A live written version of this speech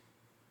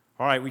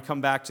All right, we come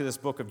back to this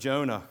book of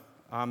Jonah.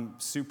 I'm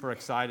super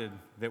excited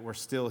that we're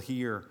still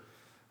here.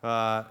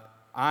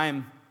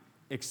 I'm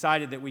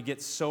excited that we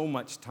get so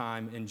much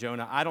time in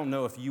Jonah. I don't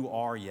know if you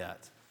are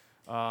yet.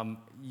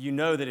 You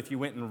know that if you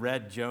went and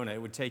read Jonah,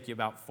 it would take you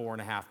about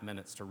 4.5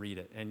 minutes to read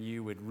it. And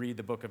you would read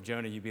the book of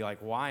Jonah, you'd be like,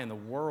 why in the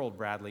world,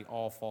 Bradley,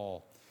 all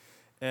fall?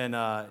 And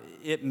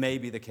it may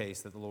be the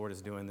case that the Lord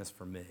is doing this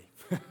for me.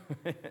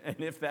 And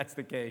if that's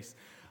the case,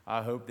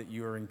 I hope that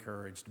you are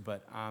encouraged.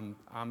 But I'm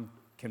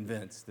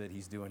convinced that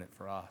he's doing it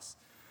for us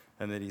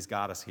and that he's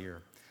got us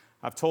here.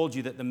 I've told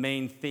you that the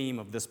main theme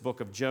of this book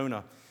of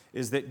Jonah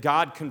is that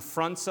God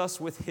confronts us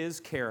with his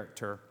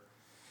character,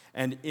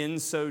 and in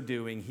so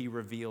doing, he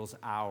reveals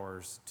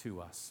ours to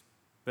us.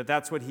 But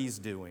that's what he's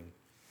doing.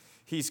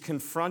 He's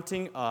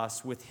confronting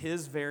us with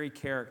his very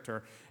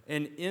character,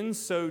 and in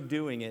so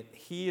doing it,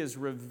 he is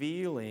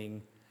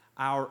revealing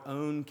our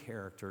own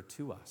character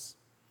to us.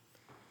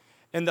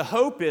 And the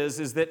hope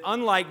is that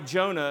unlike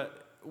Jonah,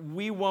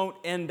 we won't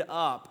end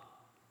up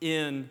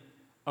in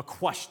a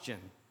question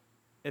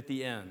at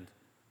the end,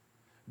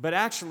 but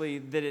actually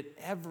that at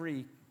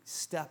every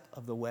step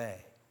of the way,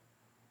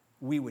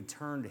 we would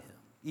turn to him,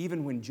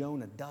 even when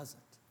Jonah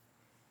doesn't.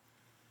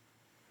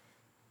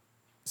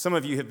 Some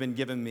of you have been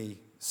giving me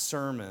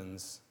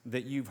sermons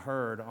that you've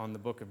heard on the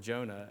book of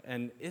Jonah,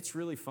 and it's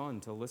really fun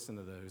to listen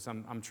to those.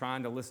 I'm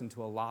trying to listen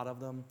to a lot of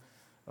them.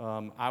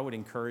 I would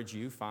encourage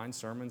you, find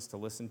sermons to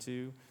listen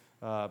to.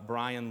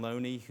 Brian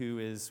Loney, who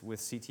is with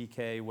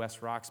CTK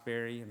West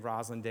Roxbury and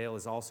Roslindale,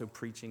 is also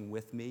preaching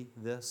with me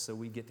this, so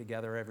we get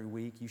together every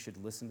week. You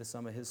should listen to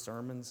some of his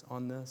sermons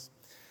on this.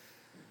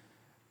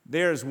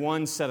 There's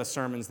one set of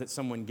sermons that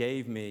someone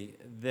gave me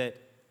that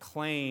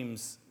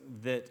claims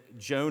that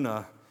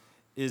Jonah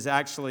is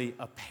actually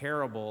a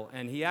parable,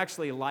 and he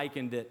actually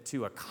likened it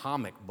to a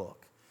comic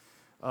book.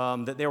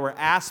 That there were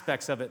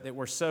aspects of it that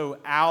were so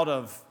out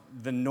of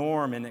the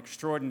norm and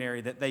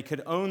extraordinary that they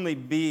could only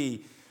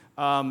be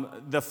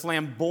the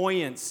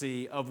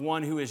flamboyancy of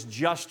one who is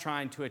just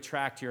trying to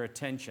attract your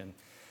attention.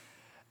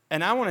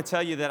 And I want to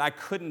tell you that I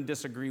couldn't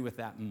disagree with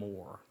that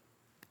more.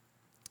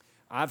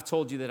 I've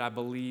told you that I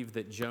believe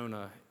that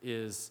Jonah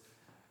is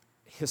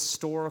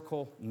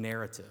historical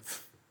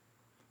narrative,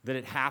 that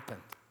it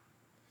happened.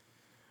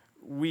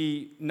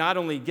 We not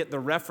only get the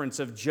reference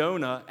of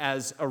Jonah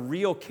as a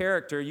real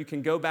character, you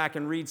can go back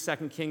and read 2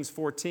 Kings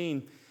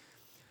 14,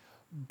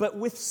 but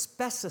with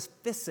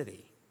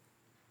specificity.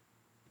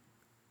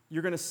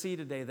 You're going to see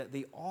today that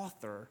the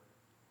author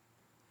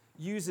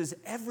uses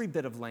every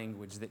bit of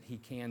language that he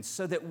can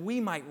so that we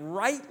might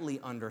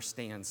rightly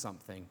understand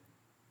something,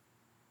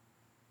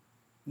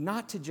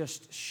 not to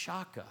just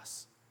shock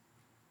us,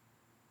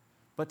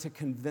 but to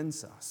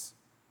convince us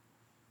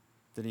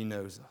that he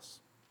knows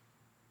us.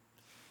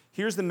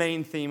 Here's the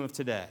main theme of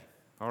today,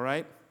 all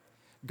right?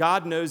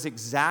 God knows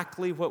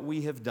exactly what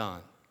we have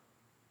done,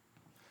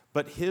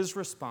 but his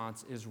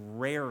response is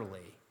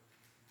rarely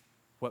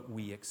what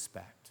we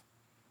expect.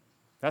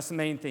 That's the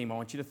main theme. I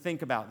want you to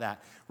think about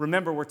that.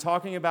 Remember, we're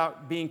talking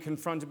about being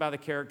confronted by the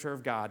character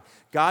of God.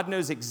 God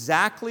knows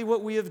exactly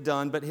what we have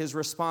done, but his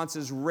response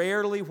is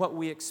rarely what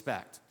we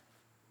expect.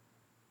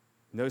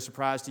 No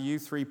surprise to you,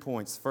 3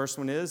 points. The first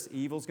one is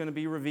evil's going to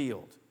be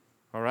revealed.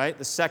 All right?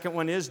 The second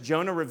one is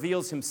Jonah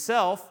reveals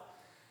himself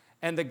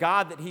and the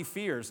God that he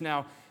fears.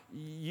 Now,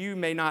 you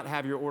may not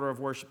have your order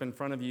of worship in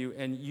front of you,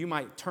 and you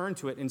might turn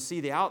to it and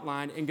see the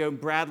outline and go,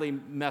 Bradley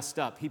messed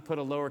up. He put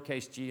a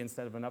lowercase g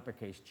instead of an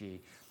uppercase G.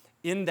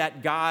 In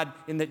that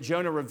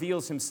Jonah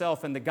reveals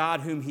himself and the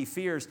God whom he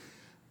fears.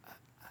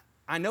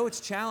 I know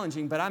it's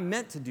challenging, but I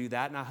meant to do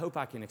that, and I hope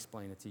I can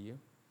explain it to you.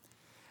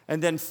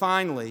 And then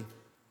finally,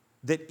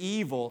 that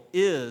evil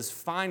is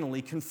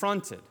finally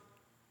confronted.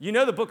 You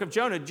know the book of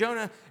Jonah.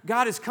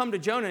 God has come to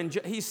Jonah, and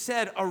he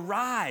said,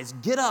 arise,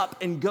 get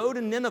up, and go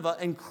to Nineveh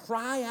and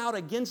cry out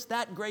against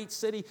that great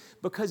city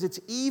because its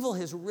evil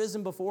has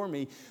risen before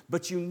me.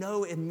 But you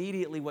know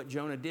immediately what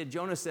Jonah did.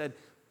 Jonah said,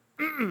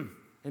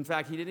 in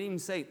fact, he didn't even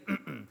say,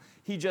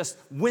 he just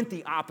went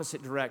the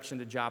opposite direction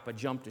to Joppa,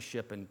 jumped a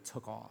ship, and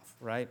took off,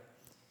 right?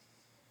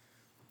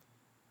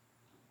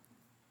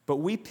 But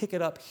we pick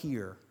it up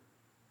here,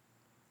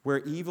 where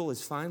evil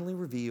is finally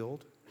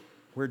revealed,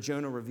 where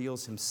Jonah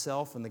reveals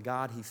himself and the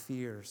God he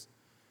fears,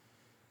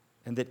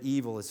 and that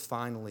evil is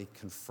finally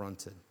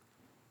confronted.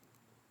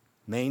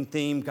 Main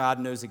theme, God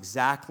knows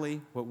exactly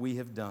what we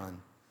have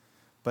done,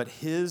 but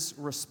his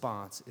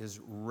response is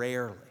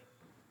rarely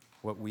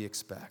what we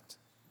expect.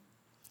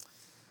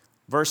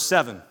 Verse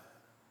 7,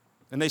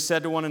 and they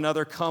said to one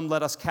another, come,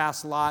 let us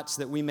cast lots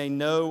that we may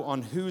know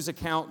on whose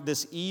account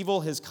this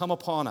evil has come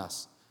upon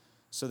us.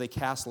 So they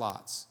cast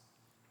lots,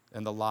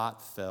 and the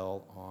lot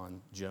fell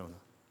on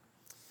Jonah.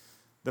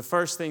 The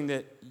first thing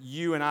that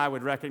you and I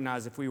would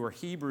recognize if we were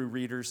Hebrew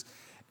readers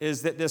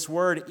is that this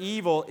word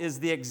evil is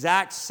the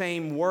exact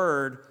same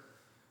word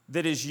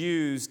that is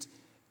used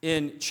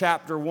in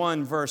chapter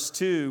 1, verse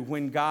 2,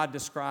 when God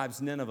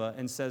describes Nineveh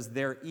and says,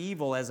 their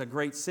evil as a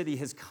great city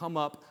has come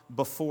up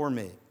before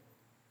me.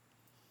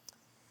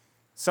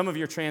 Some of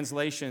your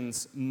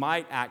translations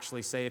might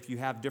actually say, if you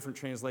have different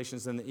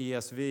translations than the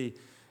ESV,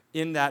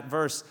 in that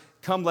verse,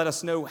 come let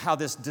us know how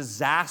this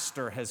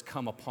disaster has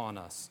come upon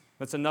us.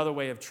 That's another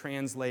way of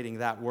translating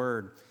that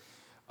word.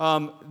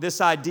 This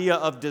idea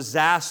of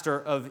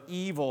disaster, of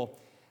evil,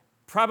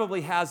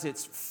 probably has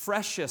its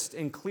freshest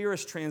and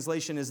clearest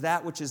translation as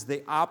that which is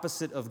the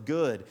opposite of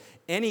good.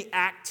 Any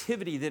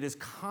activity that is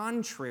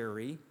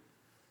contrary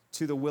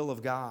to the will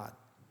of God.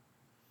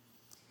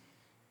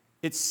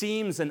 It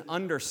seems an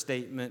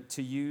understatement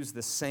to use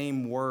the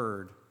same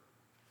word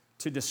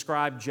to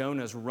describe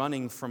Jonah's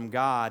running from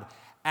God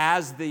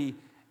as the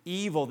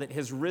evil that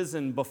has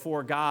risen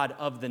before God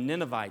of the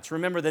Ninevites.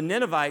 Remember, the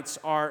Ninevites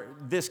are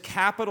this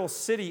capital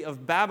city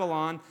of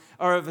Babylon,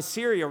 or of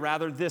Assyria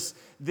rather, this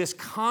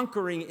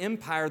conquering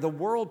empire, the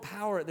world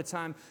power at the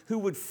time, who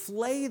would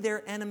flay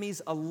their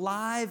enemies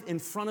alive in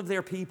front of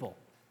their people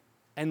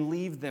and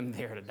leave them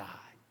there to die.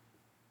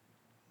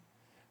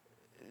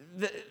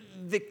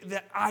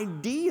 The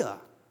idea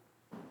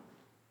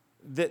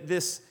that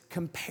this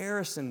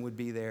comparison would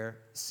be there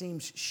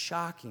seems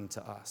shocking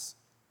to us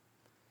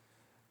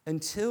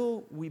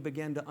until we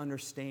begin to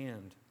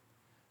understand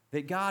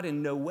that God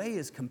in no way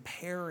is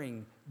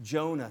comparing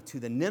Jonah to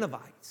the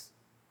Ninevites.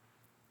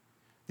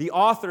 The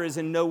author is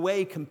in no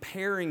way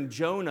comparing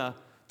Jonah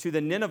to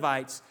the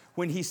Ninevites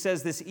when he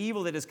says this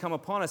evil that has come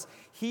upon us.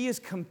 He is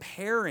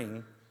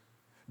comparing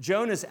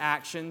Jonah's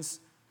actions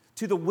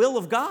to the will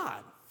of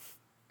God,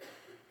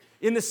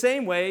 in the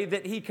same way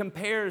that he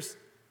compares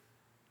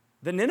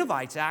the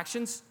Ninevites'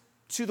 actions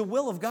to the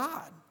will of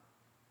God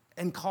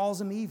and calls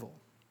them evil.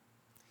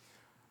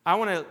 I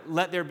want to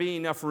let there be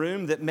enough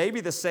room that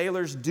maybe the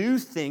sailors do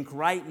think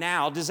right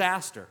now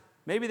disaster.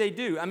 Maybe they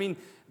do. I mean,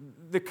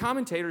 the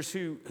commentators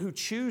who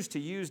choose to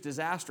use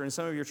disaster in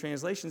some of your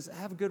translations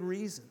have a good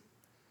reason.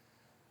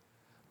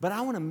 But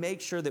I want to make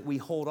sure that we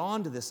hold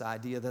on to this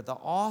idea that the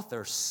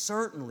author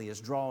certainly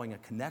is drawing a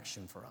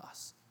connection for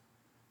us.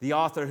 The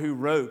author who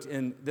wrote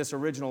in this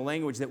original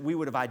language that we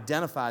would have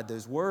identified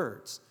those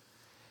words.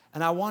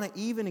 And I want to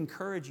even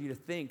encourage you to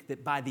think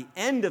that by the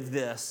end of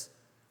this,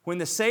 when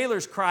the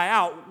sailors cry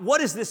out,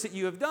 "What is this that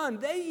you have done?"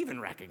 they even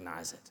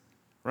recognize it,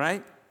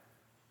 right?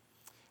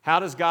 How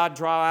does God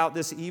draw out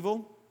this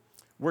evil?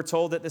 We're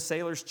told that the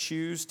sailors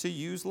choose to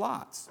use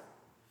lots.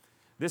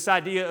 This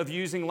idea of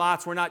using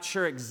lots, we're not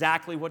sure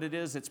exactly what it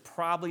is. It's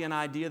probably an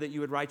idea that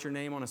you would write your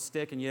name on a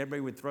stick and everybody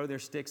would throw their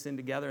sticks in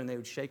together and they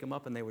would shake them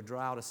up and they would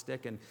draw out a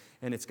stick and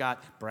it's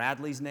got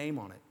Bradley's name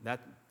on it.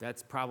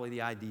 That's probably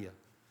the idea.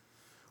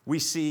 We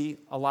see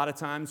a lot of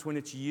times when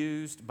it's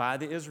used by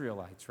the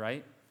Israelites,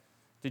 right?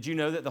 Did you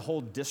know that the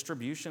whole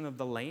distribution of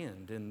the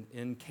land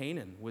in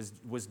Canaan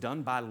was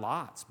done by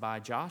lots, by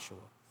Joshua?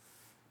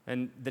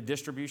 And the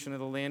distribution of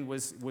the land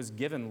was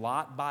given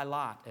lot by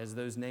lot as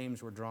those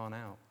names were drawn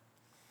out.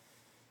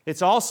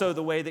 It's also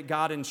the way that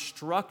God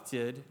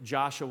instructed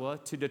Joshua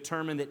to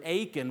determine that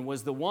Achan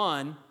was the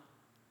one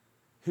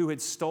who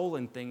had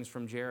stolen things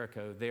from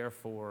Jericho,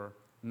 therefore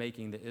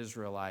making the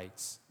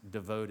Israelites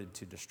devoted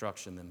to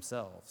destruction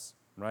themselves,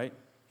 right?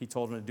 He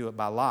told them to do it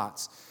by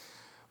lots.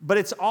 But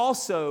it's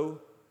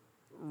also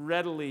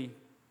readily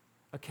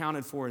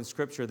accounted for in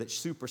Scripture that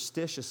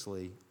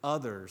superstitiously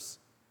others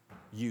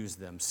use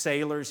them.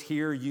 Sailors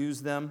here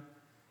use them.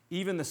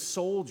 Even the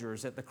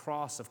soldiers at the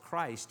cross of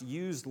Christ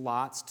used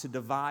lots to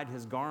divide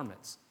his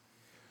garments.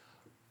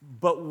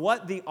 But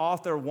what the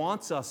author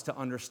wants us to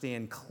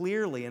understand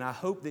clearly, and I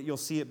hope that you'll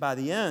see it by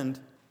the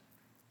end,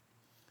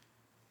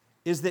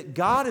 is that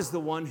God is the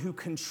one who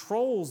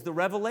controls the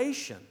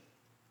revelation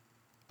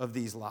of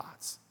these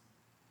lots.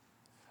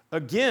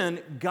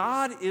 Again,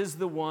 God is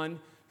the one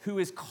who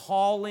is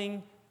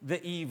calling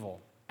the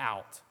evil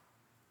out.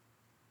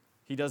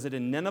 He does it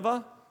in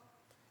Nineveh,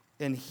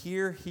 and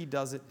here he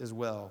does it as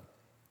well.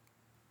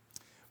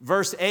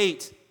 Verse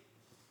 8,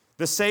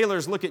 the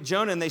sailors look at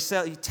Jonah and they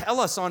say, "Tell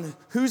us on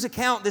whose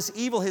account this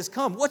evil has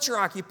come. What's your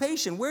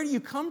occupation? Where do you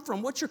come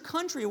from? What's your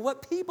country? And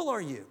what people are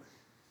you?"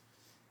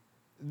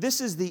 This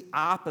is the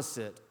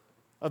opposite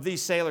of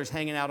these sailors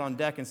hanging out on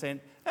deck and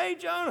saying, "Hey,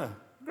 Jonah,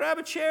 grab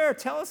a chair.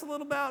 Tell us a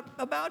little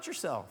about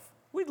yourself.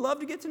 We'd love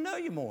to get to know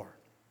you more."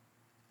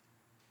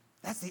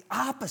 That's the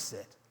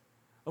opposite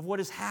of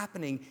what is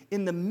happening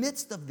in the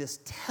midst of this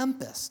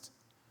tempest.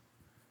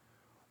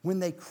 When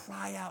they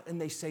cry out and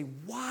they say,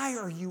 "Why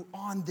are you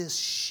on this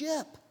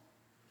ship?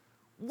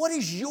 What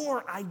is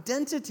your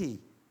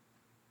identity?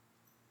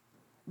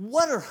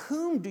 What or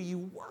whom do you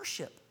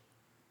worship?"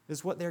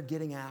 is what they're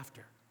getting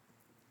after.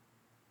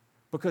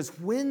 Because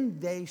when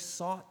they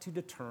sought to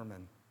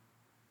determine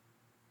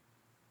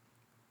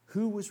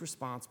who was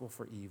responsible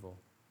for evil,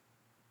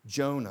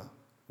 Jonah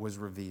was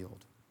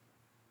revealed.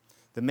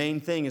 The main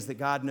thing is that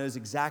God knows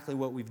exactly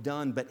what we've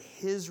done, but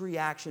his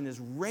reaction is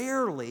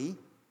rarely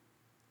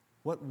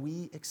what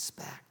we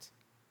expect.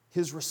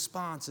 His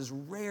response is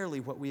rarely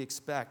what we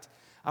expect.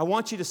 I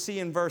want you to see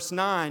in verse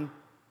 9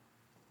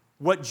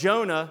 what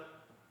Jonah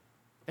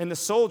and the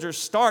soldiers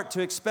start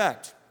to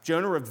expect.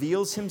 Jonah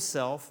reveals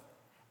himself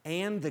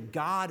and the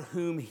God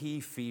whom he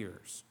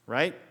fears,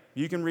 right?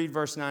 You can read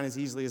verse 9 as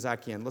easily as I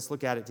can. Let's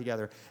look at it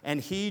together.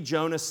 And he,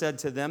 Jonah, said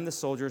to them, the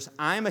soldiers,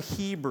 I am a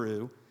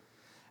Hebrew,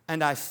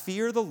 and I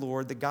fear the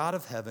Lord, the God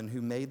of heaven,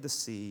 who made the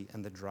sea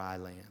and the dry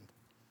land.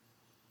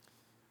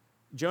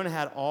 Jonah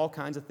had all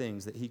kinds of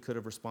things that he could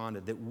have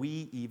responded, that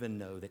we even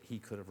know that he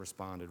could have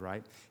responded,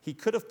 right? He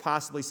could have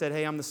possibly said,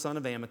 hey, I'm the son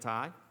of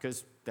Amittai,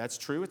 because that's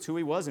true. It's who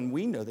he was, and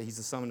we know that he's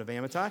the son of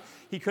Amittai.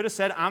 He could have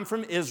said, I'm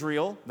from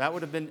Israel. That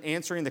would have been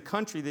answering the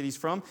country that he's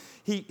from.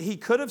 He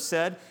could have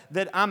said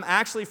that I'm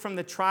actually from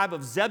the tribe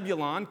of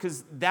Zebulun,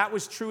 because that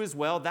was true as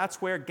well.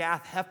 That's where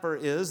Gath-Hepher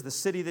is, the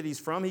city that he's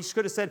from. He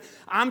could have said,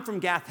 I'm from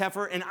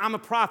Gath-Hepher, and I'm a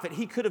prophet.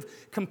 He could have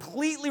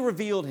completely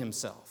revealed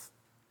himself.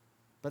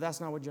 But that's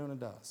not what Jonah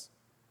does.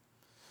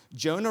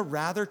 Jonah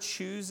rather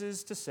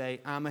chooses to say,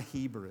 I'm a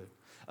Hebrew,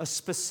 a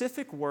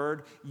specific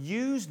word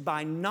used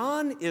by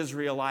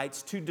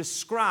non-Israelites to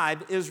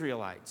describe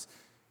Israelites.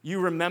 You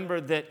remember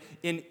that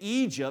in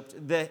Egypt,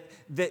 the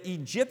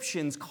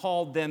Egyptians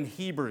called them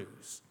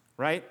Hebrews,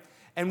 right?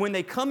 And when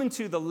they come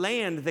into the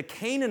land, the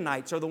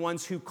Canaanites are the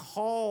ones who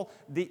call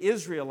the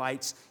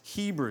Israelites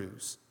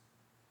Hebrews.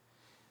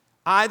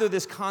 Either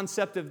this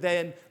concept of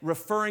then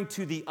referring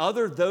to the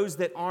other, those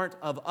that aren't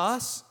of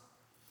us,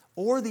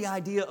 or the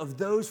idea of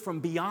those from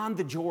beyond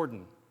the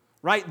Jordan,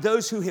 right?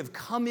 Those who have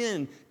come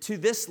in to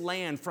this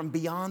land from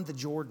beyond the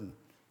Jordan,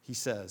 he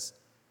says.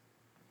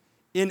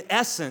 In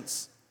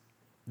essence,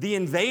 the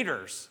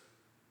invaders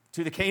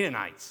to the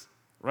Canaanites,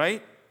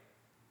 right?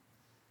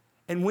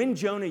 And when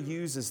Jonah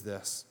uses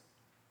this,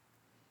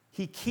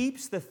 he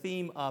keeps the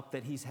theme up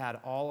that he's had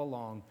all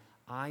along.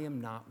 I am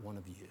not one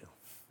of you.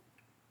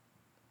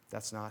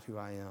 That's not who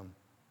I am.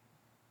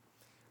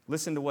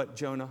 Listen to what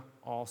Jonah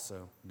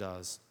also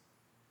does.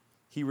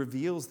 He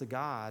reveals the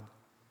God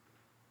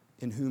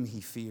in whom he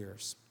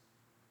fears.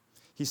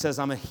 He says,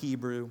 I'm a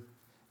Hebrew,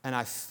 and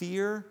I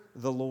fear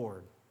the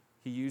Lord.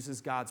 He uses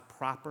God's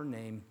proper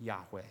name,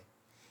 Yahweh.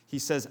 He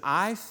says,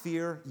 I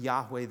fear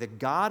Yahweh, the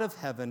God of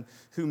heaven,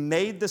 who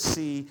made the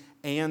sea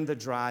and the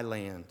dry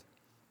land.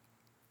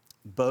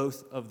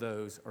 Both of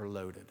those are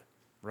loaded,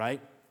 right?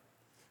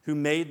 Who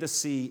made the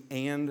sea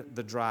and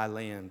the dry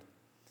land.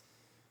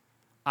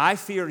 I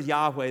fear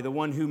Yahweh, the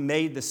one who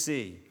made the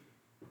sea.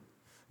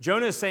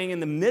 Jonah is saying,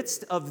 in the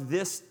midst of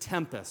this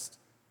tempest,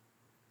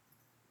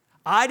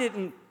 I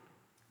didn't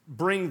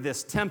bring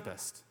this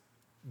tempest.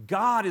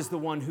 God is the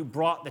one who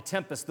brought the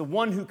tempest, the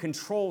one who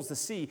controls the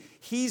sea.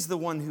 He's the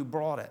one who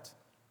brought it.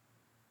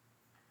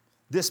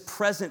 This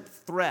present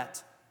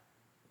threat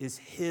is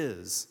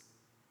his.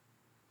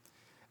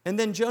 And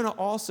then Jonah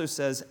also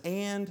says,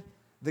 and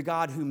the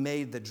God who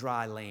made the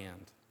dry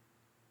land.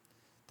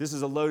 This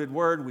is a loaded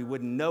word. We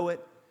wouldn't know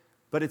it.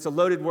 But it's a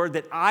loaded word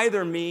that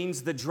either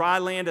means the dry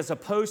land as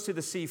opposed to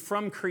the sea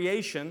from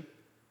creation,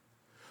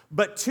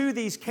 but to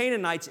these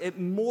Canaanites, it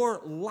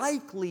more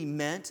likely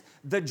meant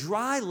the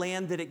dry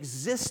land that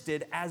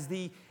existed as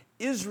the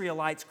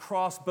Israelites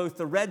crossed both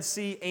the Red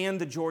Sea and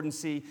the Jordan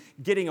Sea,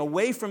 getting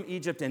away from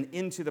Egypt and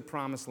into the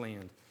Promised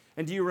Land.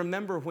 And do you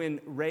remember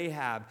when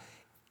Rahab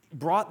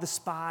brought the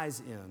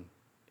spies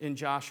in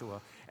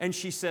Joshua? And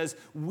she says,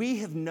 we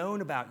have known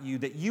about you,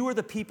 that you are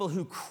the people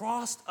who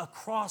crossed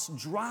across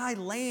dry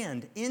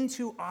land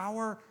into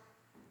our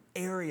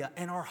area,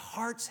 and our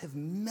hearts have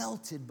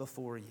melted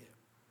before you.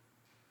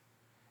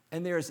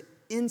 And there's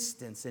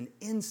instance and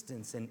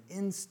instance and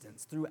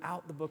instance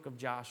throughout the book of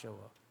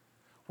Joshua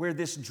where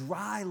this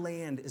dry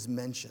land is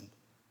mentioned.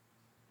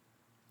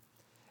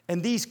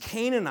 And these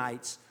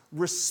Canaanites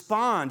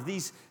respond,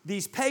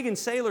 these pagan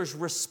sailors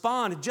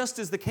respond just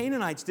as the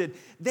Canaanites did.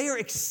 They are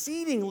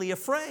exceedingly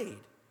afraid.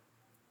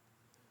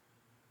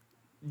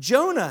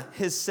 Jonah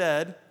has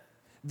said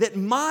that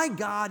my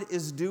God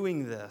is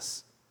doing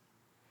this,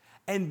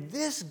 and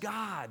this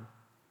God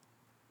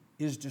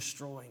is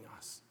destroying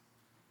us.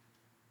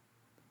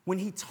 When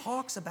he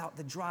talks about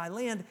the dry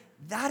land,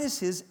 that is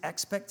his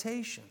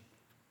expectation.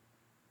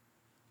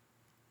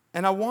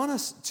 And I want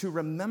us to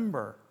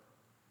remember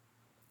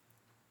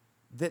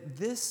that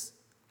this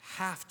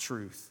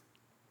half-truth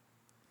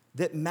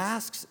that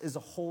masks as a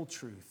whole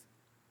truth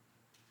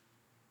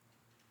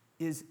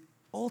is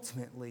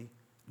ultimately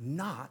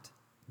not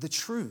the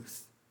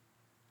truth.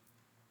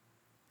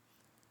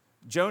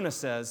 Jonah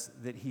says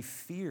that he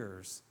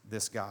fears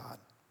this God.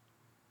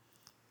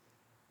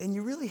 And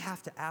you really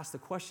have to ask the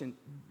question,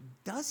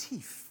 does he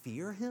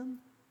fear him?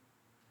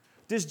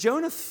 Does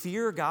Jonah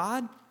fear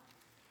God?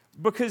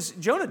 Because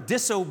Jonah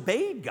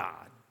disobeyed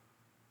God.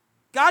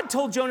 God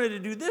told Jonah to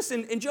do this,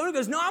 and Jonah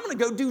goes, no, I'm going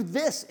to go do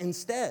this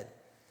instead.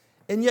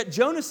 And yet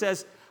Jonah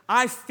says,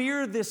 I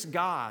fear this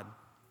God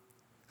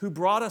who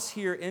brought us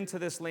here into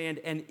this land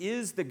and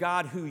is the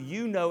God who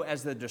you know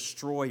as the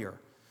destroyer.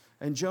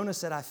 And Jonah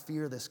said, I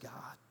fear this God.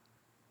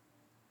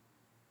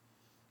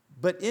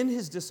 But in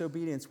his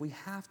disobedience, we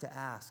have to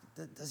ask,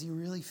 does he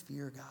really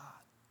fear God?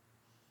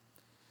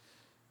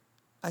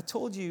 I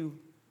told you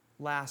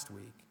last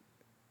week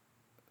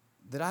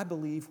that I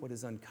believe what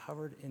is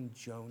uncovered in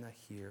Jonah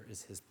here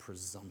is his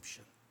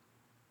presumption.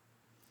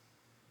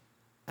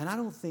 And I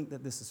don't think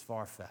that this is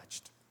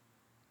far-fetched.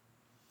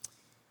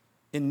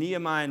 In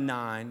Nehemiah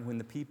 9, when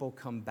the people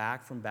come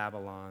back from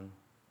Babylon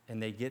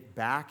and they get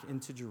back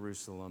into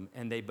Jerusalem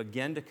and they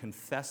begin to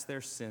confess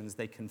their sins,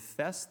 they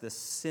confess the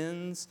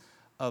sins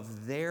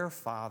of their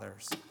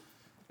fathers.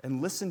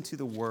 And listen to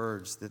the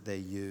words that they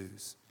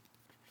use.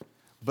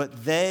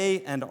 But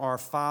they and our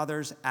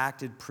fathers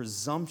acted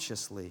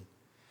presumptuously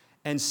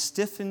and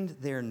stiffened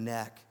their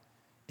neck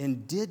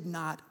and did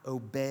not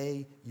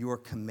obey your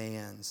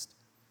commands.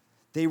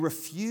 They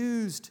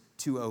refused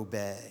to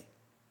obey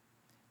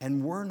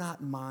and were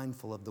not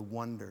mindful of the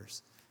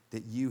wonders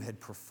that you had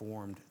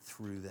performed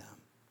through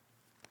them.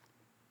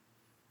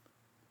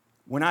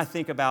 When I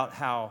think about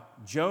how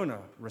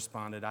Jonah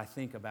responded, I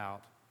think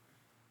about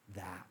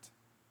that.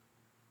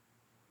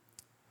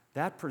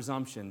 That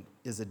presumption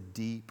is a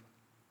deep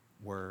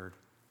word.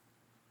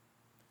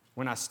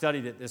 When I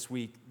studied it this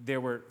week, there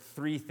were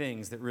 3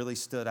 things that really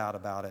stood out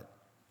about it.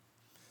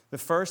 The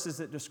first is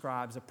it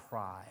describes a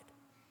pride.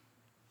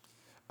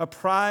 A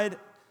pride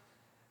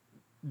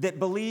that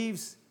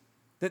believes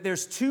that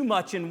there's too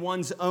much in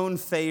one's own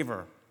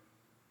favor,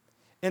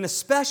 and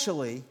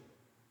especially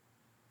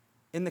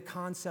in the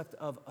concept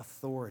of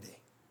authority.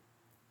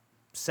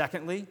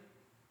 Secondly,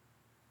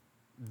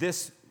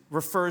 this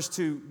refers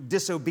to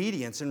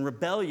disobedience and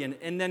rebellion.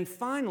 And then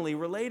finally,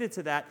 related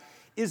to that,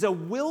 is a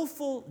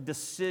willful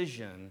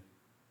decision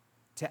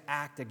to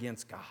act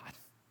against God.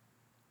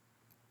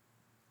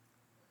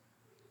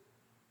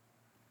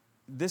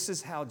 This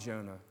is how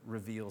Jonah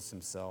reveals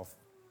himself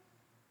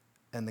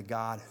and the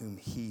God whom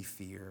he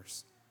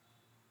fears.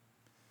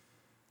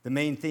 The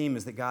main theme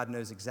is that God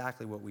knows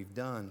exactly what we've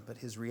done, but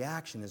his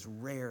reaction is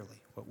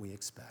rarely what we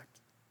expect.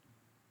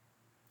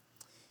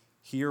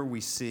 Here we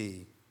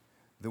see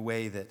the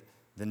way that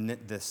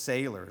the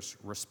sailors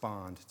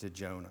respond to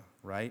Jonah,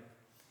 right?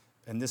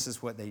 And this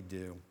is what they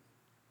do.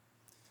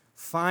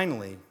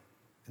 Finally,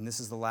 and this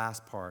is the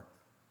last part,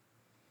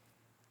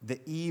 the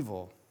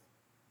evil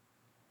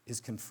is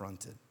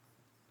confronted.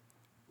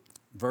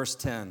 Verse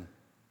 10.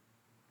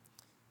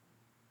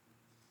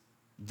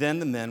 Then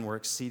the men were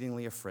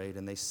exceedingly afraid,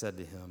 and they said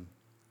to him,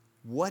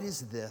 "What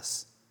is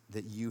this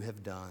that you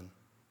have done?"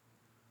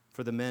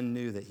 For the men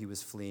knew that he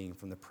was fleeing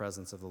from the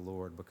presence of the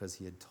Lord because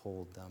he had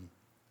told them.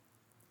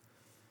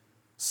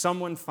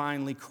 Someone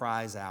finally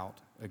cries out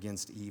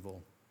against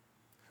evil.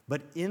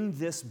 But in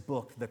this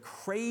book, the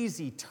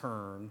crazy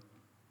turn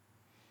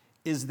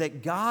is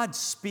that God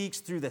speaks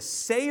through the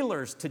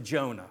sailors to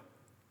Jonah.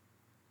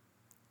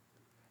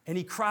 And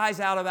he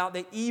cries out about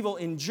the evil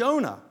in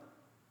Jonah.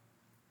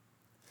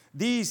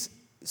 These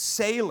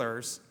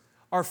sailors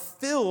are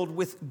filled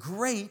with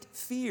great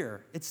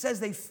fear. It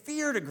says they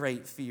feared a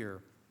great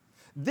fear.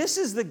 This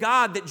is the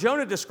God that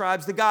Jonah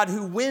describes, the God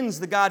who wins,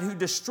 the God who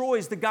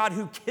destroys, the God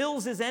who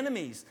kills his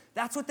enemies.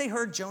 That's what they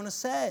heard Jonah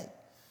say.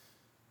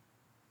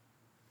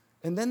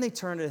 And then they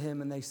turned to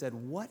him and they said,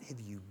 "What have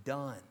you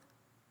done?"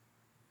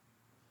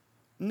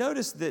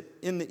 Notice that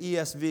in the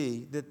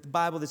ESV, the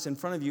Bible that's in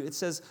front of you, it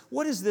says,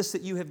 "What is this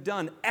that you have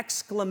done?"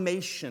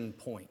 Exclamation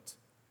point.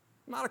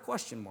 Not a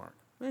question mark.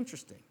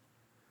 Interesting.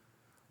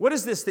 What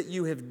is this that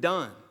you have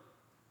done?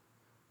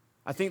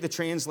 I think the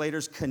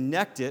translators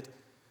connect it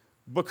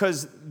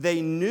because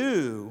they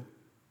knew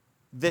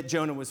that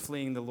Jonah was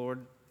fleeing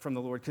from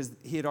the Lord because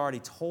he had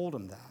already told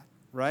them that,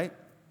 right?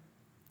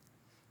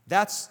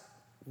 That's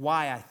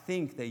why I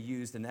think they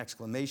used an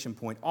exclamation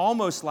point,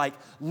 almost like,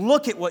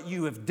 "Look at what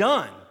you have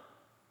done."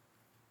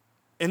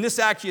 And this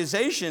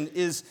accusation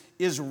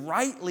is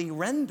rightly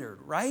rendered,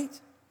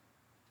 right?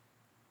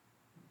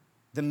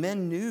 The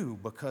men knew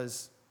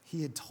because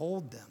he had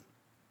told them.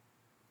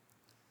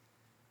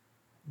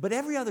 But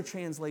every other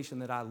translation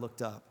that I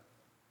looked up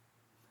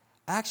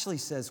actually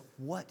says,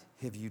 "What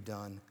have you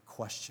done?" ?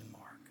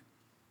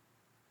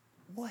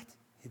 What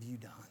have you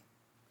done?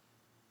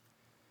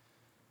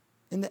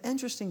 And the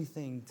interesting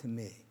thing to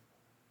me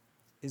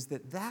is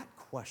that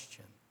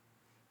question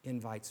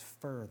invites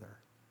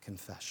further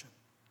confession.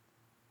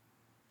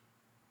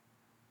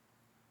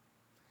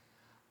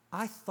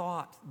 I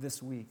thought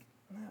this week,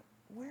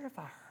 where have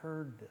I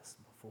heard this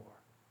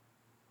before?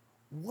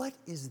 What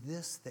is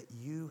this that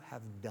you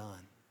have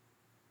done?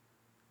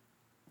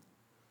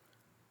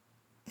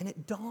 And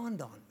it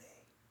dawned on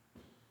me.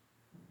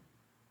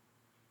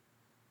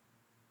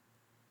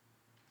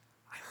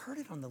 I heard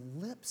it on the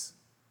lips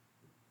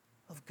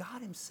of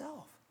God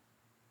himself.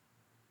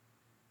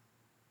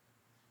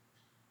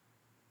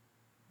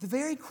 The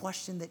very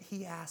question that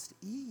he asked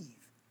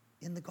Eve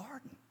in the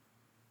garden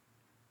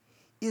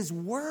is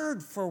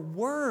word for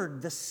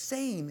word the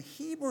same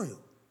Hebrew.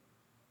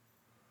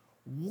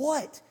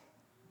 What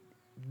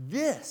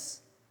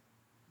this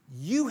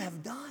you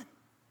have done?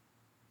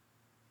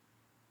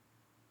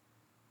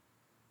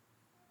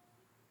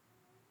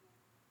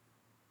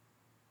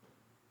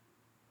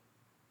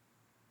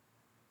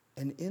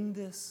 And in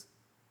this,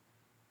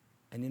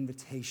 an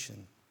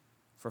invitation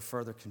for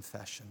further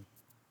confession.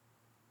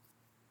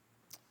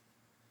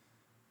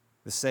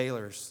 The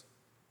sailors,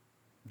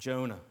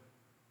 Jonah,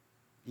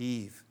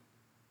 Eve,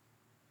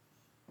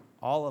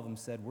 all of them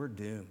said, "We're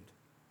doomed.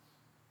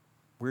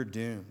 We're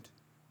doomed."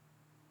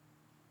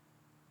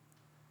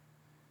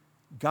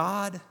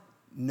 God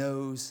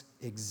knows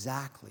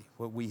exactly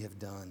what we have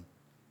done.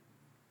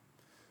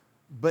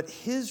 But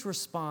his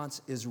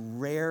response is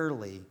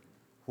rarely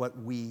what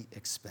we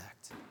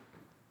expect.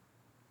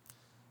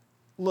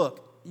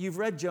 Look, you've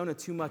read Jonah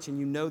too much and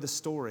you know the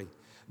story.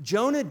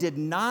 Jonah did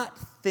not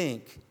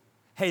think,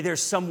 hey,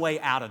 there's some way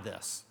out of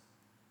this.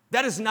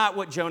 That is not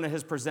what Jonah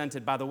has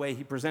presented by the way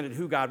he presented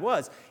who God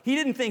was. He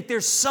didn't think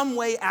there's some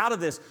way out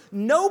of this.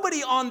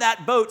 Nobody on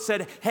that boat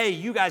said, hey,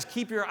 you guys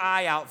keep your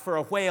eye out for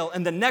a whale,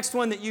 and the next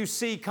one that you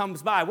see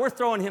comes by, we're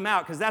throwing him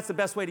out because that's the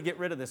best way to get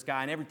rid of this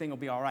guy and everything will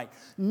be all right.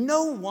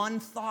 No one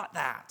thought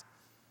that.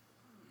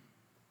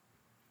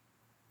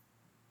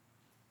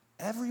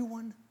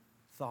 Everyone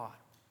thought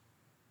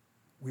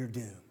we're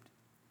doomed.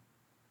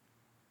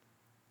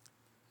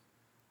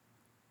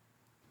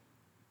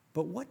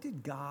 But what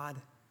did God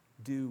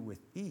do with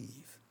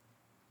Eve?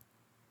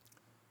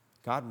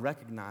 God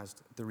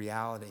recognized the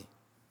reality.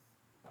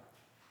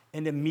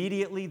 And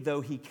immediately,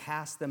 though he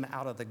cast them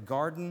out of the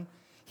garden,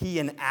 he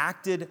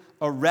enacted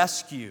a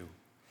rescue.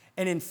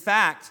 And in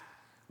fact,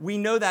 we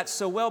know that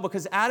so well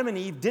because Adam and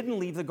Eve didn't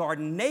leave the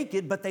garden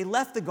naked, but they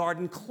left the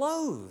garden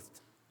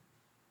clothed,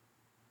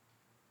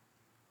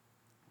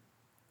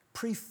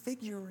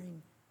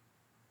 prefiguring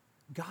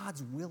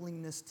God's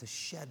willingness to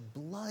shed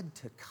blood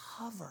to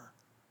cover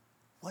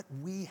what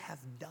we have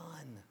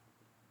done.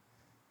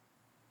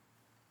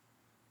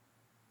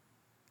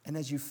 And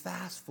as you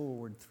fast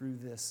forward through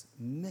this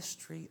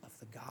mystery of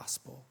the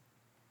gospel,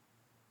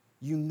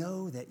 you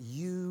know that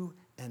you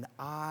and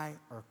I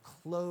are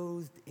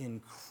clothed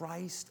in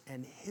Christ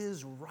and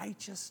his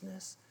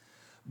righteousness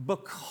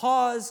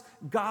because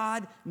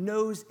God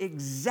knows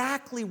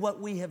exactly what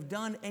we have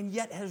done and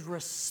yet has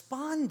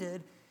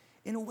responded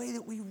in a way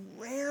that we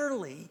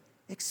rarely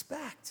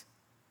expect.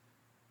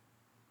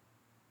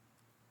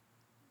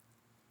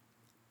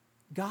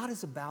 God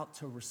is about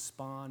to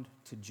respond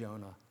to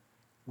Jonah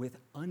with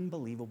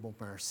unbelievable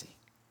mercy.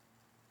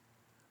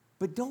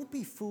 But don't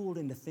be fooled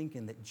into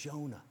thinking that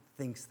Jonah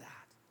thinks that.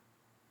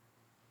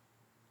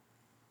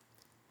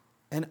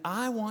 And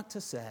I want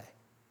to say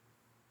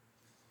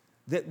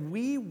that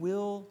we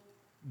will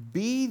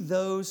be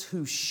those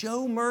who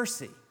show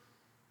mercy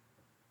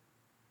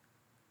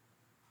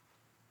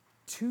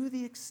to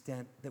the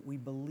extent that we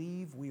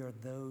believe we are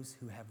those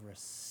who have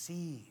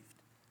received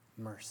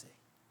mercy.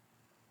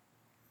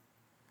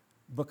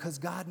 Because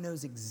God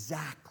knows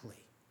exactly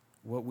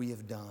what we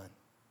have done.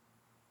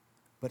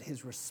 But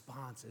his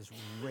response is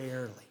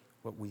rarely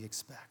what we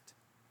expect.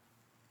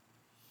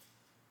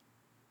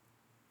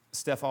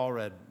 Steph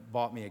Allred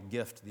bought me a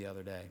gift the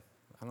other day.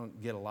 I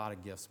don't get a lot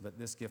of gifts, but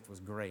this gift was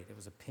great. It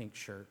was a pink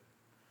shirt.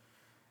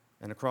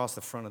 And across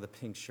the front of the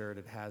pink shirt,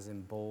 it has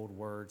in bold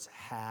words,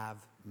 "Have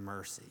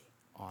mercy"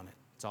 on it.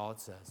 That's all it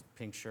says.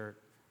 Pink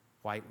shirt,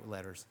 white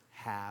letters,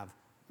 "Have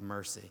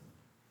mercy."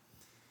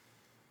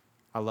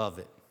 I love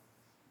it.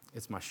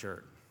 It's my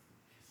shirt.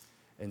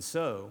 And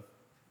so,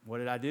 what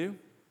did I do?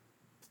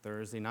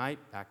 Thursday night,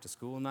 back to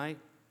school night,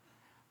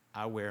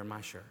 I wear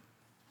my shirt.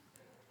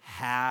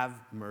 Have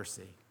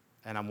mercy.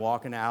 And I'm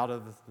walking out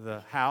of the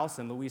house,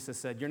 and Louisa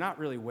said, "You're not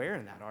really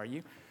wearing that, are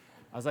you?"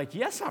 I was like,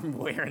 "Yes, I'm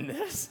wearing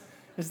this.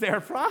 Is there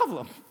a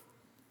problem?"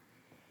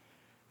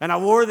 And I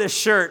wore this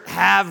shirt,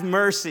 "Have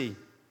mercy,"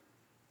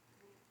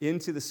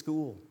 into the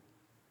school.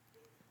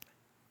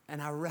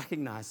 And I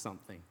recognized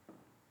something.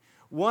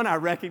 One, I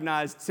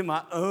recognized to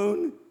my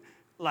own,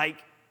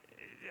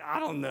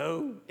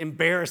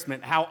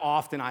 embarrassment how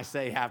often I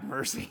say "have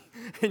mercy."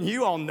 And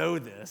you all know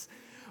this.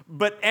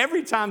 But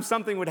every time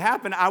something would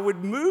happen, I would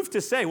move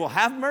to say, "Well,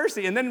 have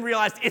mercy," and then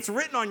realize it's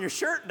written on your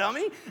shirt,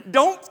 dummy.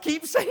 Don't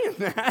keep saying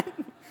that.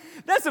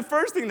 That's the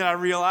first thing that I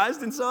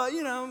realized. And so,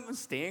 I'm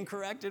staying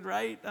corrected,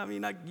 right?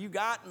 You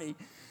got me.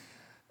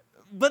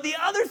 But the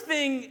other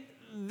thing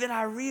that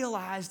I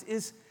realized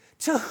is,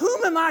 to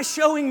whom am I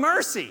showing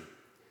mercy?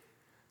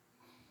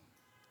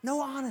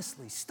 No,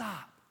 honestly,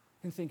 stop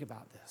and think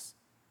about this.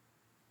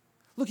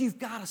 Look, you've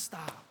got to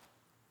stop.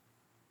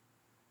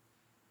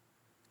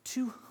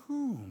 To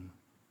whom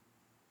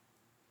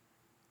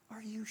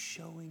are you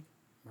showing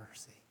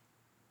mercy?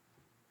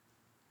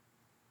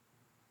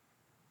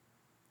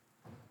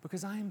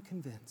 Because I am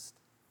convinced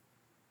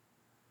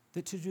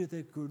that to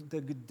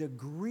the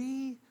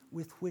degree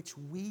with which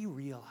we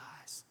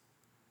realize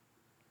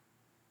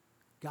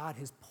God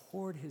has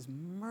poured his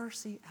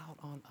mercy out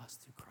on us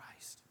through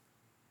Christ,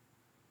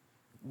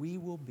 we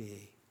will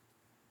be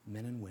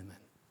men and women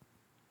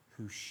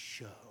who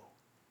show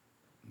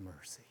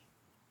mercy.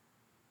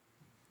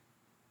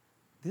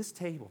 This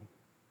table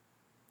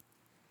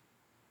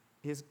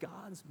is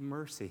God's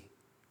mercy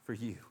for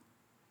you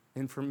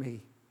and for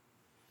me.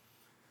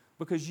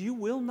 Because you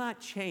will not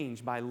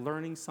change by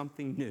learning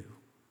something new.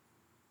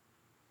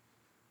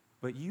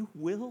 But you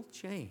will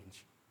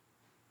change,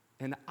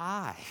 and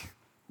I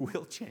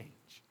will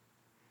change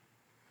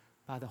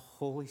by the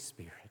Holy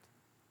Spirit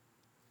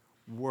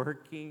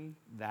working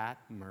that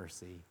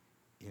mercy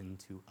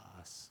into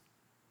us.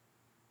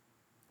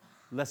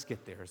 Let's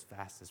get there as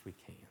fast as we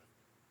can.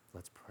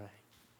 Let's pray.